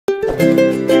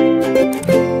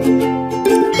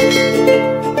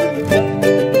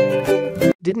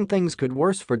Didn't things get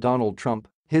worse for Donald Trump,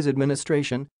 his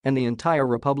administration, and the entire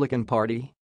Republican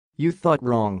Party? You thought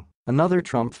wrong. Another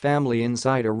Trump family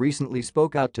insider recently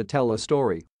spoke out to tell a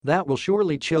story that will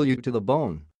surely chill you to the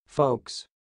bone, folks.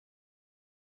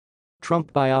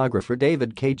 Trump biographer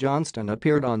David K. Johnston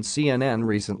appeared on CNN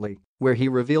recently, where he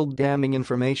revealed damning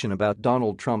information about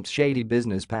Donald Trump's shady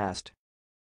business past.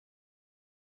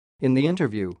 In the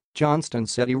interview, Johnston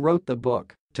said he wrote the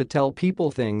book to tell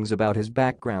people things about his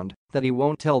background that he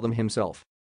won't tell them himself.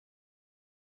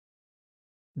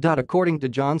 According to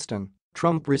Johnston,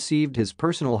 Trump received his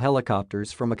personal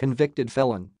helicopters from a convicted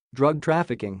felon, drug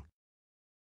trafficking.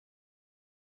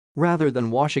 Rather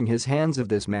than washing his hands of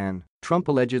this man, Trump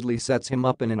allegedly sets him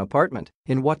up in an apartment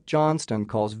in what Johnston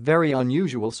calls very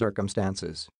unusual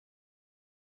circumstances.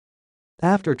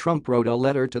 After Trump wrote a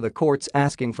letter to the courts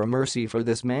asking for mercy for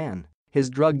this man, his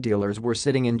drug dealers were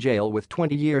sitting in jail with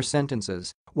 20-year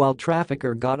sentences, while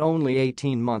trafficker got only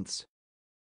 18 months.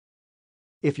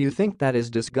 If you think that is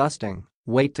disgusting,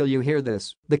 wait till you hear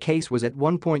this. The case was at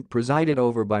one point presided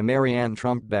over by Marianne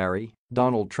Trump Barry,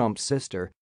 Donald Trump's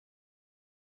sister.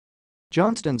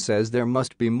 Johnston says there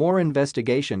must be more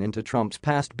investigation into Trump's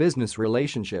past business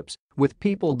relationships with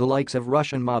people the likes of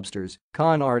Russian mobsters,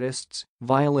 con artists,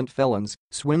 violent felons,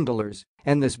 swindlers,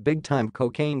 and this big-time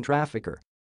cocaine trafficker.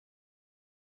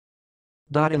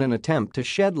 In an attempt to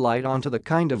shed light onto the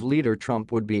kind of leader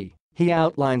Trump would be, he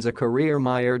outlines a career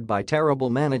mired by terrible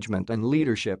management and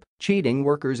leadership, cheating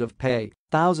workers of pay,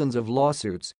 thousands of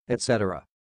lawsuits, etc.